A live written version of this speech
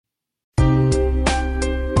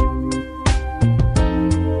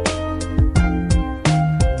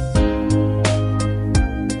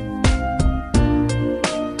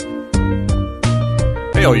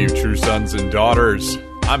Hail, you true sons and daughters.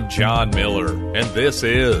 I'm John Miller, and this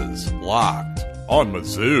is Locked on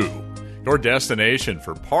Mizzou, your destination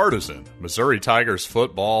for partisan Missouri Tigers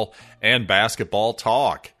football and basketball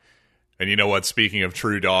talk. And you know what? Speaking of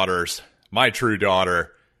true daughters, my true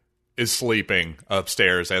daughter is sleeping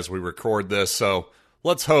upstairs as we record this, so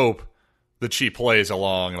let's hope that she plays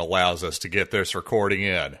along and allows us to get this recording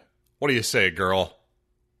in. What do you say, girl?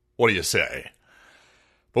 What do you say?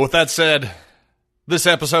 But with that said, this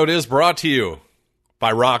episode is brought to you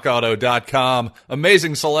by RockAuto.com.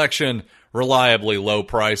 Amazing selection, reliably low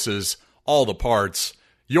prices, all the parts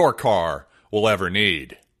your car will ever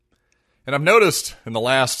need. And I've noticed in the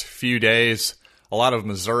last few days, a lot of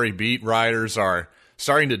Missouri beat writers are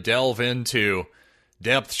starting to delve into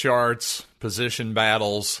depth charts, position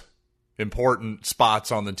battles, important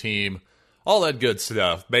spots on the team, all that good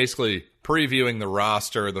stuff. Basically previewing the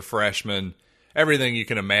roster, the freshmen, everything you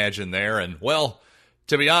can imagine there. And, well,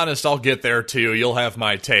 to be honest, I'll get there too. You'll have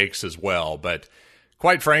my takes as well. But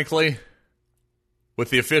quite frankly, with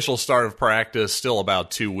the official start of practice still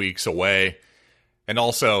about 2 weeks away, and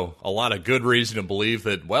also a lot of good reason to believe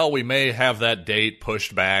that, well, we may have that date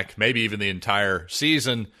pushed back, maybe even the entire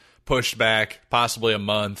season pushed back, possibly a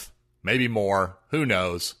month, maybe more. Who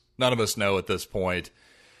knows? None of us know at this point.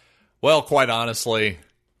 Well, quite honestly,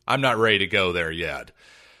 I'm not ready to go there yet.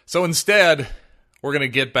 So instead, we're going to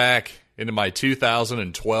get back into my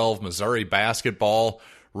 2012 Missouri basketball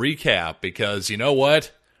recap because, you know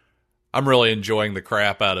what? I'm really enjoying the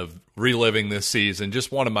crap out of reliving this season.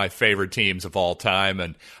 Just one of my favorite teams of all time,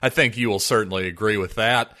 and I think you will certainly agree with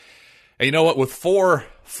that. And you know what? With 4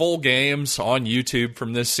 full games on YouTube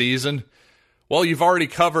from this season, well, we've already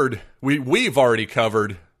covered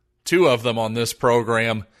 2 of them on this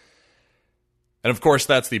program. And, of course,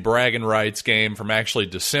 that's the bragging rights game from actually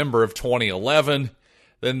December of 2011.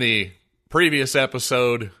 Then the previous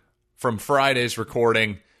episode from Friday's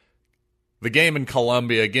recording, the game in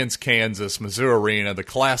Columbia against Kansas, Mizzou Arena, the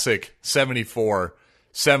classic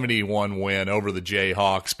 74-71 win over the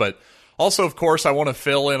Jayhawks. But also, of course, I want to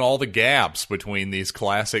fill in all the gaps between these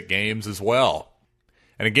classic games as well.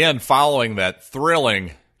 And again, following that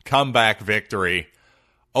thrilling comeback victory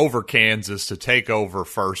over Kansas to take over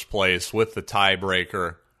first place with the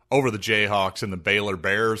tiebreaker over the Jayhawks and the Baylor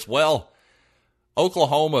Bears, well,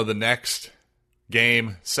 Oklahoma, the next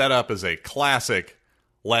game, set up as a classic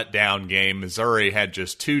letdown game. Missouri had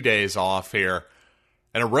just 2 days off here.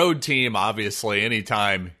 And a road team, obviously,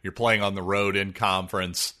 anytime you're playing on the road in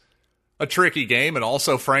conference, a tricky game. And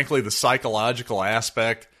also, frankly, the psychological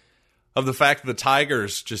aspect of the fact that the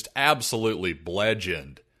Tigers just absolutely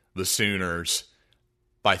bludgeoned the Sooners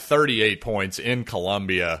by 38 points in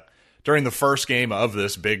Columbia during the first game of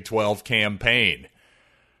this Big 12 campaign.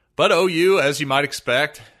 But OU, as you might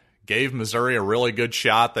expect, gave Missouri a really good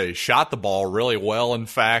shot. They shot the ball really well, in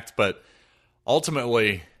fact, but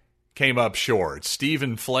ultimately came up short.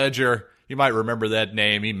 Stephen Fledger, you might remember that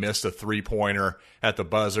name. He missed a three-pointer at the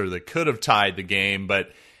buzzer that could have tied the game.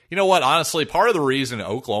 But you know what? Honestly, part of the reason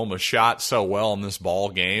Oklahoma shot so well in this ball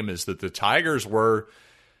game is that the Tigers were,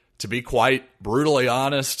 to be quite brutally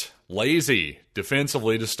honest, lazy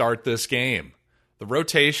defensively to start this game. The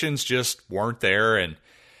rotations just weren't there, and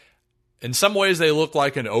in some ways they looked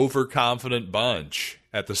like an overconfident bunch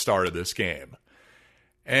at the start of this game.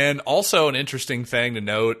 And also an interesting thing to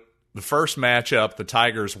note, the first matchup, the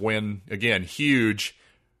Tigers win, again, huge.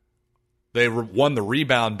 They won the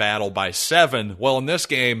rebound battle by 7. Well, in this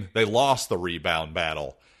game, they lost the rebound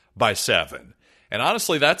battle by 7. And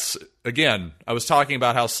honestly, that's, again, I was talking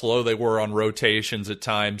about how slow they were on rotations at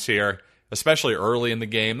times here, especially early in the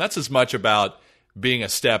game. That's as much about being a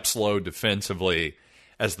step slow defensively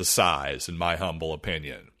as the size, in my humble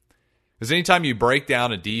opinion. Because anytime you break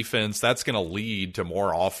down a defense, that's going to lead to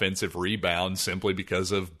more offensive rebounds simply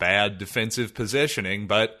because of bad defensive positioning.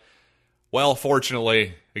 But, well,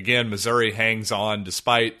 fortunately, again, Missouri hangs on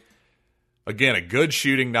despite, again, a good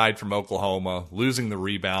shooting night from Oklahoma, losing the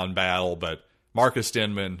rebound battle, but Marcus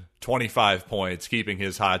Denman, 25 points, keeping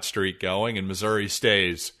his hot streak going, and Missouri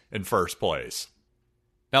stays in first place.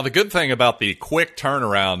 Now, the good thing about the quick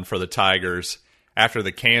turnaround for the Tigers after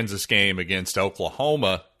the Kansas game against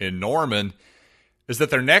Oklahoma in Norman is that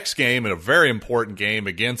their next game, and a very important game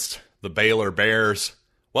against the Baylor Bears,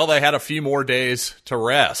 well, they had a few more days to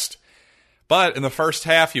rest. But in the first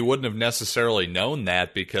half, you wouldn't have necessarily known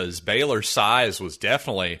that because Baylor's size was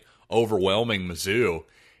definitely overwhelming Mizzou.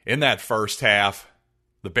 In that first half,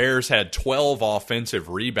 the Bears had 12 offensive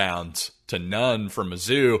rebounds to none from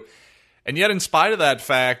Mizzou. And yet, in spite of that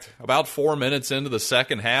fact, about 4 minutes into the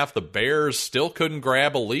second half, the Bears still couldn't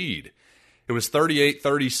grab a lead. It was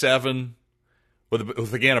 38-37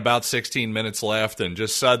 with again about 16 minutes left, and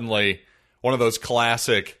just suddenly one of those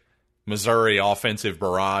classic Missouri offensive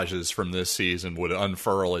barrages from this season would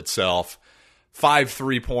unfurl itself. 5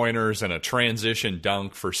 3-pointers and a transition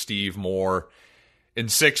dunk for Steve Moore in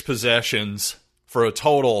 6 possessions for a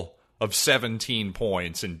total of 17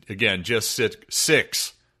 points. And again, just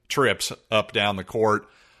 6 trips up down the court.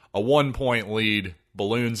 A 1-point lead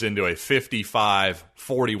balloons into a 55-41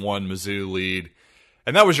 Mizzou lead.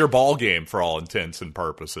 And that was your ball game for all intents and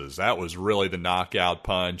purposes. That was really the knockout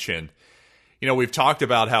punch. And, you know, we've talked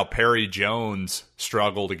about how Perry Jones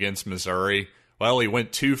struggled against Missouri. Well, he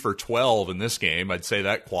went 2 for 12 in this game. I'd say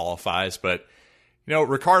that qualifies. But, you know,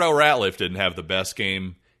 Ricardo Ratliff didn't have the best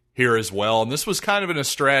game here as well. And this was kind of in a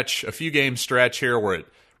few-game stretch here where it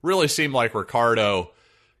really seemed like Ricardo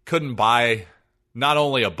couldn't buy not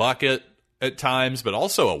only a bucket at times, but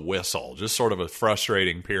also a whistle. Just sort of a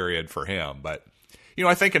frustrating period for him. But, you know,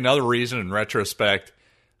 I think another reason in retrospect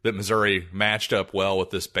that Missouri matched up well with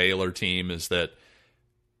this Baylor team is that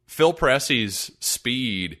Phil Pressey's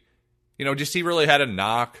speed, you know, just he really had a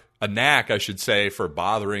knack, I should say, for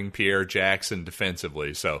bothering Pierre Jackson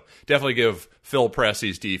defensively. So definitely give Phil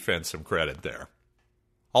Pressey's defense some credit there.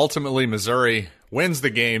 Ultimately, Missouri wins the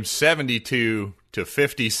game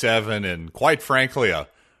 72-57, and quite frankly, a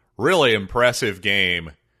really impressive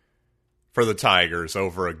game for the Tigers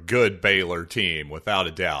over a good Baylor team, without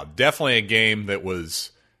a doubt. Definitely a game that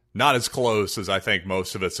was not as close as I think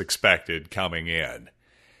most of us expected coming in.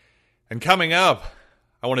 And coming up,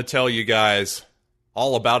 I want to tell you guys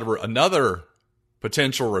all about another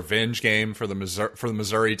potential revenge game for the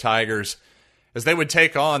Missouri Tigers as they would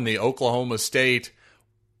take on the Oklahoma State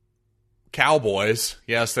Cowboys.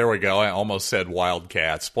 Yes, there we go. I almost said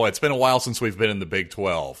Wildcats. Boy, it's been a while since we've been in the Big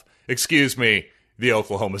 12. Excuse me, the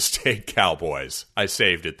Oklahoma State Cowboys. I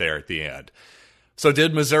saved it there at the end. So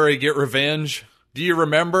did Missouri get revenge? Do you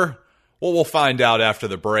remember? Well, we'll find out after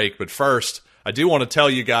the break. But first, I do want to tell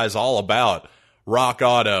you guys all about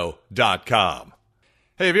RockAuto.com.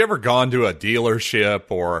 Hey, have you ever gone to a dealership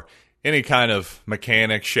or any kind of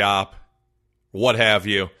mechanic shop, what have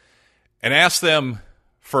you, and asked them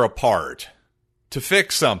for a part to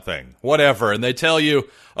fix something, whatever, and they tell you,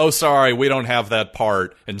 oh, sorry, we don't have that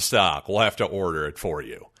part in stock. We'll have to order it for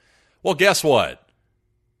you. Well, guess what?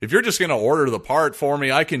 If you're just going to order the part for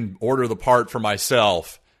me, I can order the part for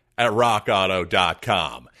myself at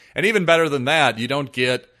RockAuto.com. And even better than that, you don't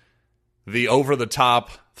get the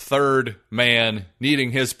over-the-top third man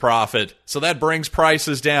needing his profit, so that brings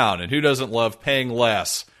prices down. And who doesn't love paying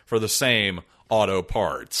less for the same auto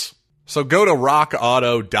parts? So go to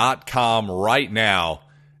RockAuto.com right now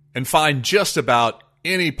and find just about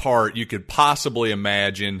any part you could possibly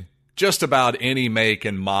imagine, just about any make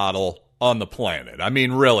and model on the planet. I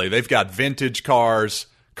mean, really, they've got vintage cars,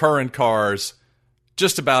 current cars,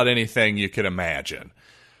 just about anything you could imagine.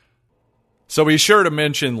 So be sure to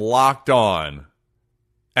mention Locked On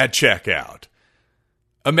at checkout.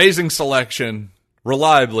 Amazing selection,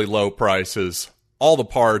 reliably low prices, all the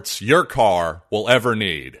parts your car will ever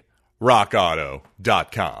need.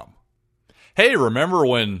 RockAuto.com. Hey, remember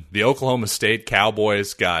when the Oklahoma State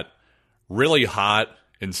Cowboys got really hot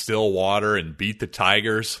in Stillwater and beat the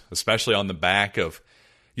Tigers, especially on the back of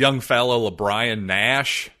young fellow LeBrian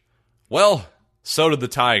Nash? Well, so did the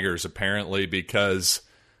Tigers, apparently, because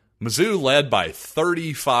Mizzou led by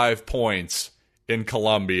 35 points in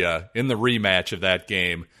Columbia in the rematch of that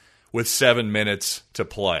game with 7 minutes to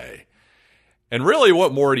play. And really,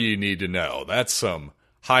 what more do you need to know? That's some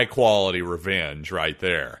high-quality revenge right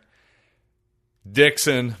there.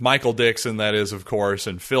 Michael Dixon, that is, of course,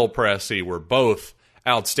 and Phil Pressey were both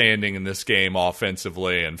outstanding in this game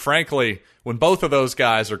offensively. And frankly, when both of those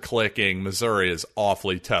guys are clicking, Missouri is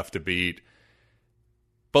awfully tough to beat.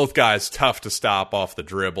 Both guys tough to stop off the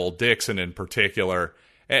dribble, Dixon in particular.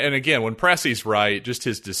 And again, when Pressey's right, just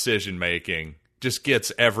his decision-making just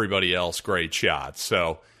gets everybody else great shots.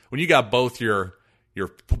 So when you got both your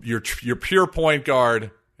pure point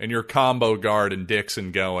guard and your combo guard and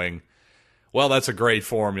Dixon going, well, that's a great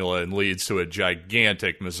formula and leads to a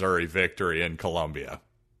gigantic Missouri victory in Columbia.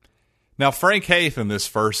 Now, Frank Haith in this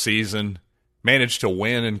first season managed to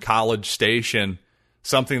win in College Station,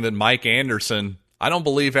 something that Mike Anderson, I don't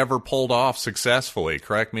believe, ever pulled off successfully.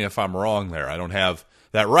 Correct me if I'm wrong there. I don't have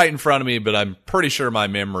that right in front of me, but I'm pretty sure my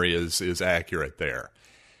memory is accurate there.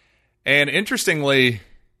 And interestingly,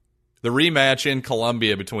 the rematch in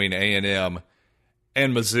Columbia between A&M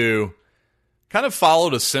and Mizzou kind of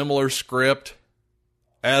followed a similar script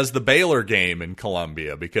as the Baylor game in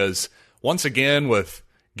Columbia, because once again, with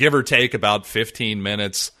give or take about 15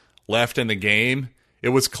 minutes left in the game, it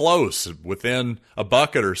was close, within a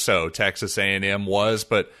bucket or so, Texas A&M was,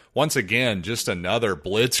 but once again, just another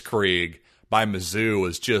blitzkrieg by Mizzou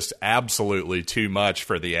was just absolutely too much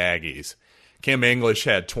for the Aggies. Kim English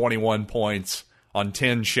had 21 points on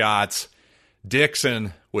 10 shots.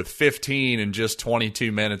 Dixon with 15 in just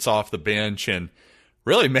 22 minutes off the bench. And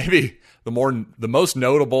really maybe the most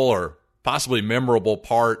notable or possibly memorable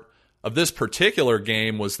part of this particular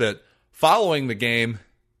game was that following the game,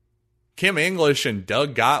 Kim English and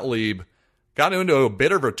Doug Gottlieb got into a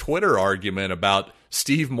bit of a Twitter argument about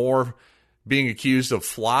Steve Moore being accused of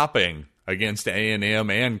flopping against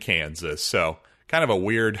A&M and Kansas. So kind of a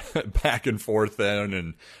weird back and forth then,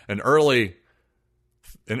 and an early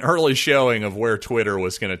showing of where Twitter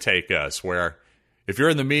was going to take us, where if you're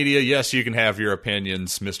in the media, yes, you can have your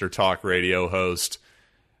opinions, Mr. Talk Radio host,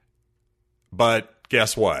 but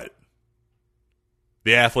guess what?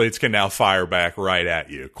 The athletes can now fire back right at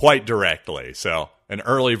you, quite directly. So an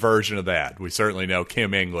early version of that. We certainly know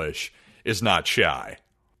Kim English is not shy.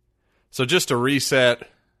 So just to reset,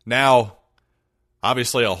 now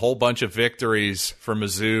obviously a whole bunch of victories for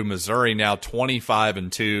Mizzou. Missouri now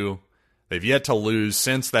 25-2. They've yet to lose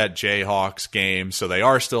since that Jayhawks game, so they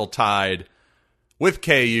are still tied with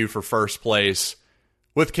KU for first place,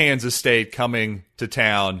 with Kansas State coming to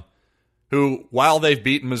town, who, while they've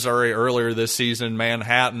beaten Missouri earlier this season,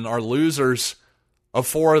 Manhattan are losers of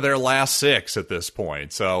 4 of their last 6 at this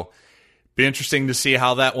point. So be interesting to see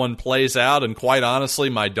how that one plays out. And quite honestly,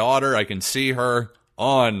 my daughter, I can see her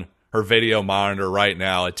on her video monitor right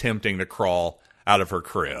now attempting to crawl out of her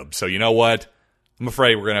crib. So you know what? I'm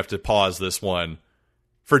afraid we're going to have to pause this one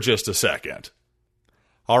for just a second.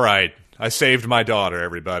 All right, I saved my daughter,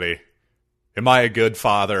 everybody. Am I a good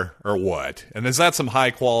father or what? And is that some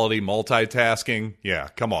high-quality multitasking? Yeah,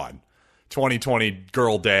 come on. 2020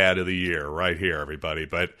 Girl Dad of the Year right here, everybody.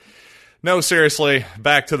 But no, seriously,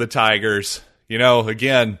 back to the Tigers. You know,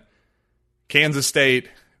 again, Kansas State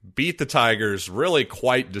beat the Tigers really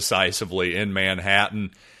quite decisively in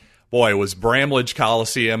Manhattan. Boy, was Bramlage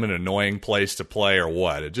Coliseum an annoying place to play or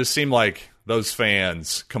what? It just seemed like those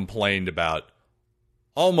fans complained about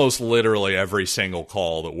almost literally every single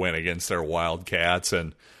call that went against their Wildcats.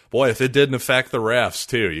 And boy, if it didn't affect the refs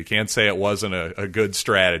too, you can't say it wasn't a good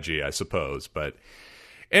strategy, I suppose. But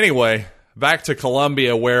anyway, back to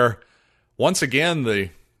Columbia, where once again the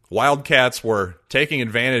Wildcats were taking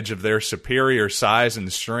advantage of their superior size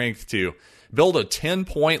and strength to build a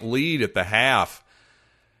 10-point lead at the half.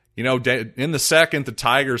 You know, in the second, the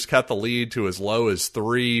Tigers cut the lead to as low as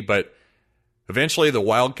 3, but eventually the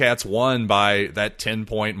Wildcats won by that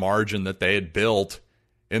 10-point margin that they had built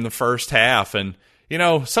in the first half. And, you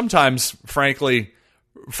know, sometimes, frankly,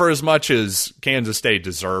 for as much as Kansas State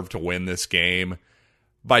deserved to win this game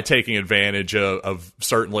by taking advantage of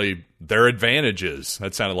certainly their advantages,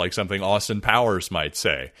 that sounded like something Austin Powers might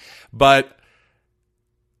say. But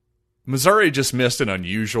Missouri just missed an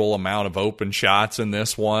unusual amount of open shots in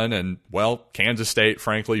this one. And, well, Kansas State,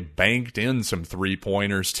 frankly, banked in some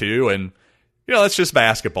three-pointers too. And, you know, that's just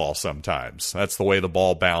basketball sometimes. That's the way the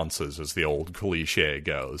ball bounces, as the old cliche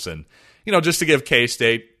goes. And, you know, just to give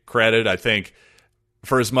K-State credit, I think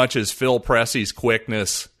for as much as Phil Pressey's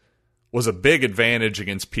quickness was a big advantage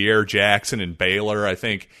against Pierre Jackson and Baylor, I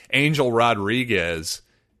think Angel Rodriguez,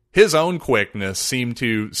 his own quickness seemed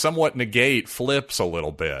to somewhat negate Flips a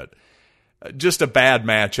little bit. Just a bad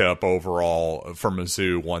matchup overall for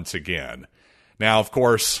Mizzou once again. Now, of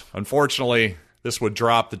course, unfortunately, this would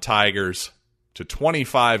drop the Tigers to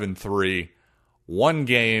 25-3, one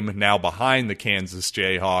game now behind the Kansas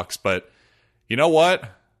Jayhawks. But you know what?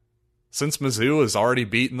 Since Mizzou has already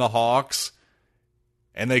beaten the Hawks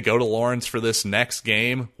and they go to Lawrence for this next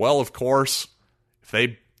game, well, of course,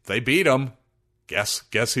 if they beat them,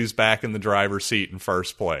 guess who's back in the driver's seat in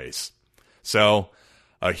first place? So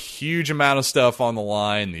a huge amount of stuff on the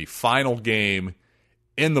line. The final game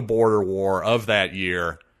in the border war of that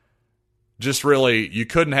year. Just really, you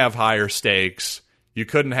couldn't have higher stakes. You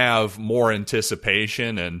couldn't have more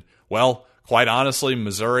anticipation. And, well, quite honestly,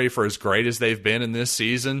 Missouri, for as great as they've been in this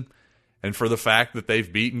season, and for the fact that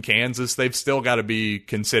they've beaten Kansas, they've still got to be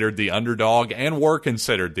considered the underdog, and were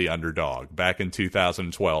considered the underdog back in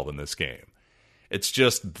 2012 in this game. It's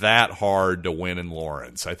just that hard to win in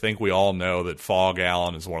Lawrence. I think we all know that Fog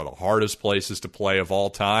Allen is one of the hardest places to play of all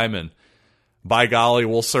time, and by golly,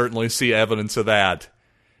 we'll certainly see evidence of that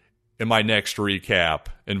in my next recap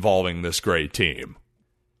involving this great team.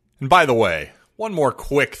 And by the way, one more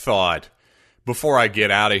quick thought before I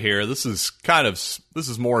get out of here. This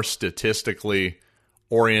is more statistically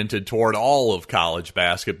oriented toward all of college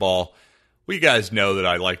basketball. Well, you guys know that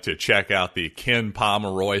I like to check out the Ken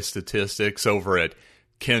Pomeroy statistics over at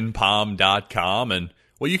KenPom.com. And,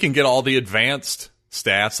 well, you can get all the advanced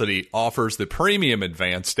stats that he offers, the premium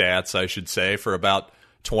advanced stats, I should say, for about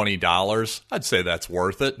 $20. I'd say that's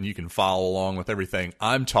worth it, and you can follow along with everything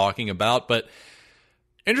I'm talking about. But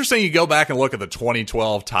interesting, you go back and look at the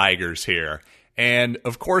 2012 Tigers here. And,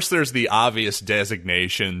 of course, there's the obvious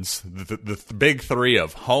designations, the big three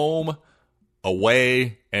of home,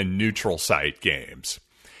 away, and neutral site games.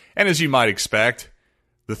 And as you might expect,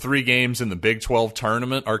 the 3 games in the Big 12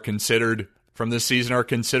 tournament from this season are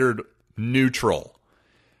considered neutral.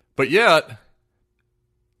 But yet,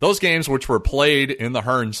 those games which were played in the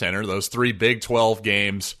Hearn Center, those 3 Big 12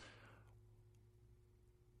 games,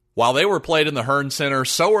 while they were played in the Hearn Center,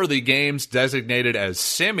 so are the games designated as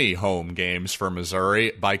semi-home games for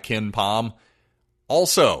Missouri by KenPom.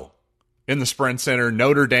 Also, in the Sprint Center,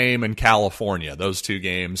 Notre Dame and California, those 2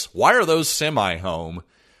 games. Why are those semi-home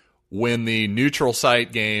when the neutral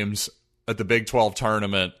site games at the Big 12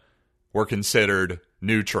 tournament were considered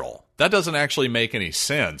neutral? That doesn't actually make any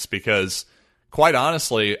sense because, quite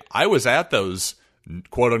honestly, I was at those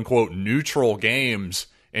quote-unquote neutral games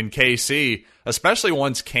in KC, especially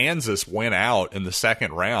once Kansas went out in the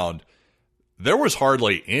second round. There was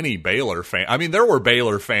hardly any Baylor fan. I mean, there were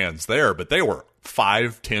Baylor fans there, but they were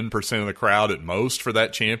 5-10% of the crowd at most for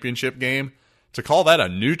that championship game. To call that a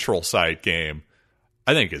neutral site game,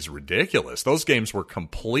 I think is ridiculous. Those games were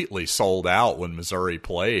completely sold out when Missouri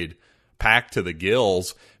played, packed to the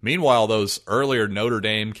gills. Meanwhile, those earlier Notre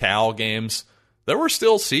Dame Cal games, there were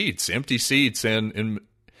still seats, empty seats in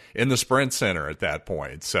the Sprint Center at that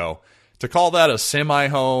point. So to call that a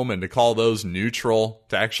semi-home and to call those neutral,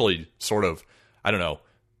 to actually sort of, I don't know,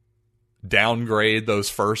 downgrade those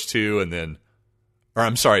first 2 and then, or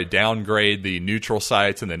I'm sorry, downgrade the neutral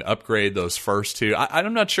sites and then upgrade those first 2,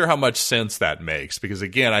 I'm not sure how much sense that makes because,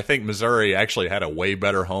 again, I think Missouri actually had a way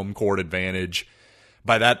better home court advantage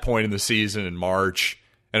by that point in the season in March.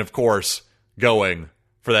 And, of course, going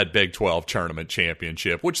for that Big 12 tournament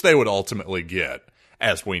championship, which they would ultimately get,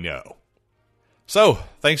 as we know. So,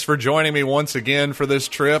 thanks for joining me once again for this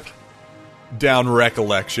trip down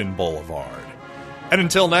Recollection Boulevard. And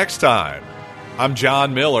until next time, I'm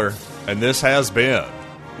John Miller, and this has been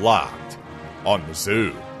Locked on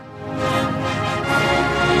Mizzou.